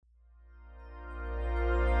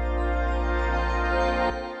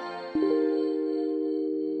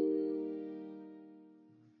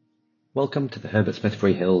Welcome to the Herbert Smith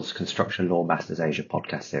Freehills Construction Law Masters Asia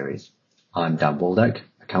podcast series. I'm Dan Waldeck,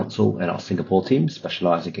 a counsel in our Singapore team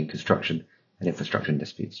specialising in construction and infrastructure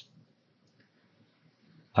disputes.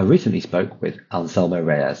 I recently spoke with Anselmo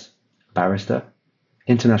Reyes, a barrister,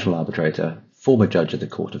 international arbitrator, former judge of the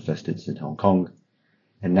Court of First Instance in Hong Kong,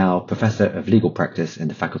 and now Professor of Legal Practice in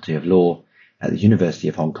the Faculty of Law at the University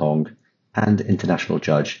of Hong Kong and international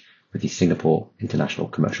judge with the Singapore International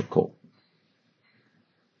Commercial Court.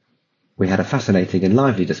 We had a fascinating and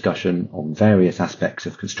lively discussion on various aspects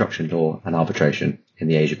of construction law and arbitration in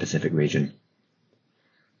the Asia-Pacific region.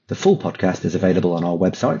 The full podcast is available on our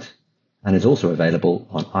website and is also available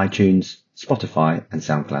on iTunes, Spotify and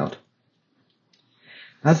SoundCloud.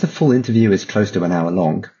 As the full interview is close to an hour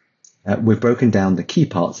long, we've broken down the key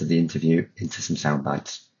parts of the interview into some sound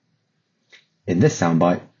bites. In this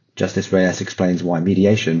soundbite, Justice Reyes explains why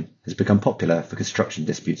mediation has become popular for construction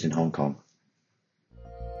disputes in Hong Kong.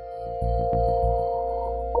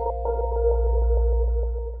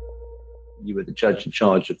 You were the judge in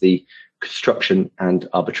charge of the construction and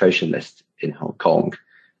arbitration list in Hong Kong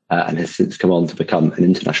and has since come on to become an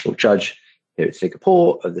international judge here at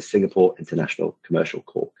Singapore of the Singapore International Commercial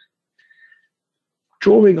Court.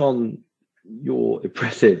 Drawing on your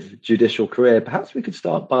impressive judicial career, perhaps we could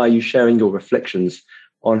start by you sharing your reflections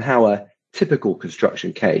on how a typical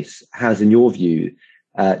construction case has, in your view,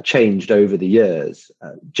 changed over the years,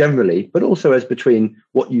 generally, but also as between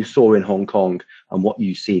what you saw in Hong Kong and what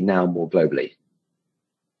you see now more globally.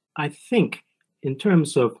 I think in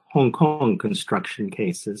terms of Hong Kong construction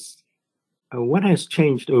cases, what has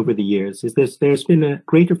changed over the years is there's been a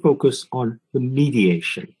greater focus on the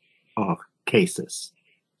mediation of cases,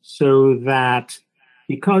 so that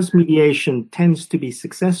because mediation tends to be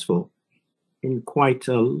successful in quite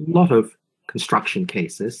a lot of construction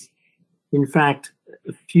cases, in fact,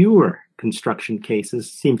 fewer construction cases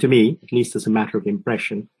seem to me, at least as a matter of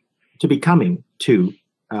impression, to be coming to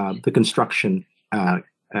the construction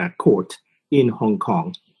court in Hong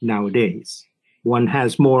Kong nowadays. One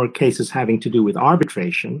has more cases having to do with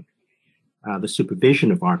arbitration, the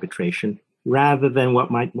supervision of arbitration, rather than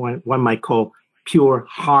what one might call pure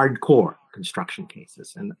hardcore construction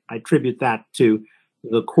cases. And I attribute that to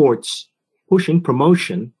the court's pushing,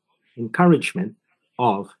 promotion, encouragement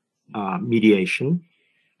of mediation,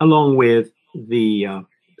 along with the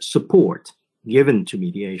support given to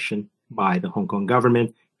mediation by the Hong Kong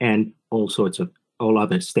government and all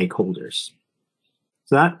other stakeholders.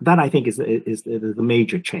 So that I think is the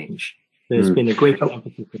major change. There's been a great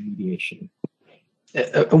emphasis on mediation.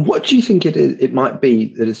 And what do you think it might be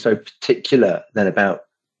that is so particular then about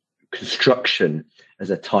construction as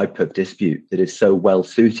a type of dispute that is so well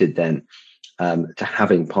suited then to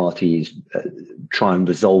having parties try and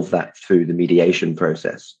resolve that through the mediation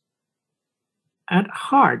process? At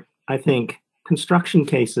heart, I think construction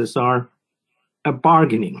cases are a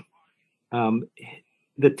bargaining.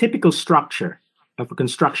 The typical structure of a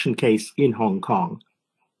construction case in Hong Kong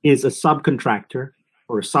is a subcontractor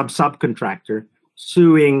or a subcontractor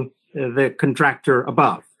suing the contractor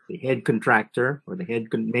above, the head contractor or the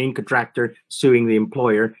main contractor suing the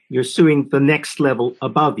employer. You're suing the next level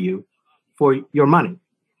above you for your money.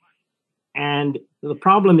 And the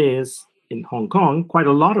problem is, in Hong Kong, quite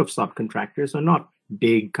a lot of subcontractors are not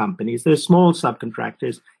big companies. They're small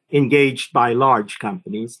subcontractors engaged by large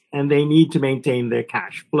companies, and they need to maintain their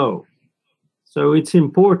cash flow. So it's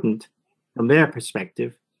important, from their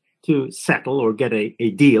perspective, to settle or get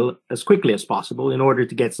a deal as quickly as possible in order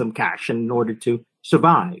to get some cash and in order to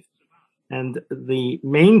survive. And the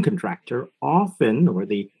main contractor often, or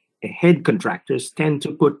the head contractors, tend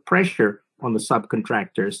to put pressure on the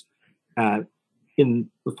subcontractors in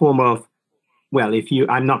the form of, well,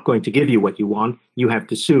 I'm not going to give you what you want, you have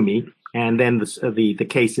to sue me, and then the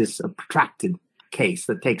case is a protracted case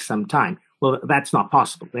that takes some time. Well, that's not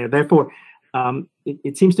possible. Therefore,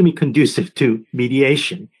 it seems to me conducive to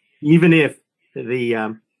mediation, even if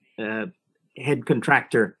the head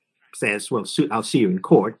contractor says, well, I'll see you in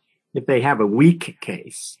court. If they have a weak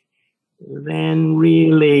case, then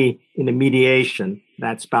really in a mediation,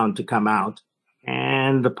 that's bound to come out,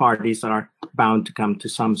 and the parties are bound to come to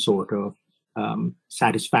some sort of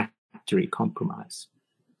satisfactory compromise.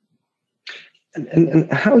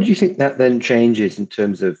 And how do you think that then changes in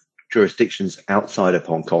terms of jurisdictions outside of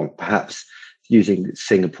Hong Kong, perhaps using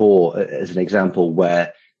Singapore as an example,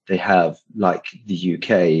 where they have, like the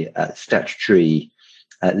UK, statutory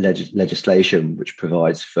legislation which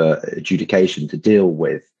provides for adjudication to deal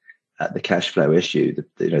with the cash flow issue,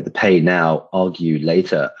 the pay now, argue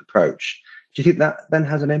later approach. Do you think that then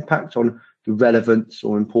has an impact on the relevance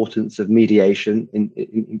or importance of mediation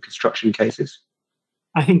in construction cases?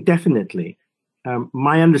 I think definitely.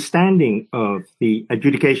 My understanding of the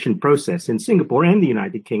adjudication process in Singapore and the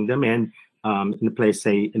United Kingdom and in a place,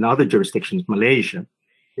 say, in other jurisdictions, Malaysia,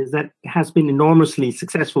 is that it has been enormously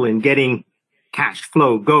successful in getting cash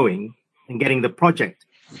flow going and getting the project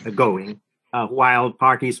going, while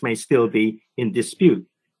parties may still be in dispute.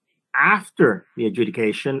 After the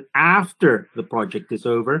adjudication, after the project is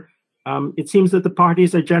over, it seems that the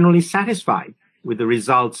parties are generally satisfied with the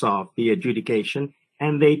results of the adjudication,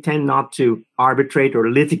 and they tend not to arbitrate or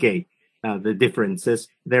litigate the differences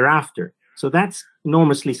thereafter. So that's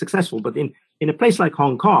enormously successful. But in a place like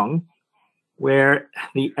Hong Kong, where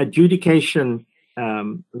the adjudication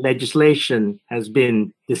legislation has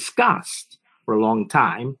been discussed for a long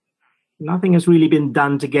time, nothing has really been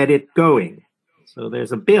done to get it going. So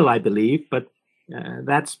there's a bill, I believe, but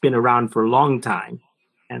that's been around for a long time.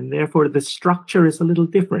 And therefore, the structure is a little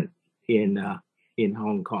different in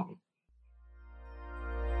Hong Kong.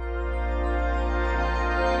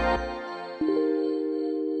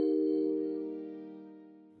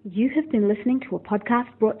 You have been listening to a podcast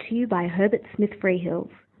brought to you by Herbert Smith Freehills.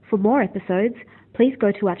 For more episodes, please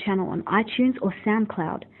go to our channel on iTunes or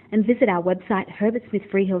SoundCloud and visit our website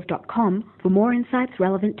herbertsmithfreehills.com for more insights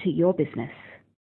relevant to your business.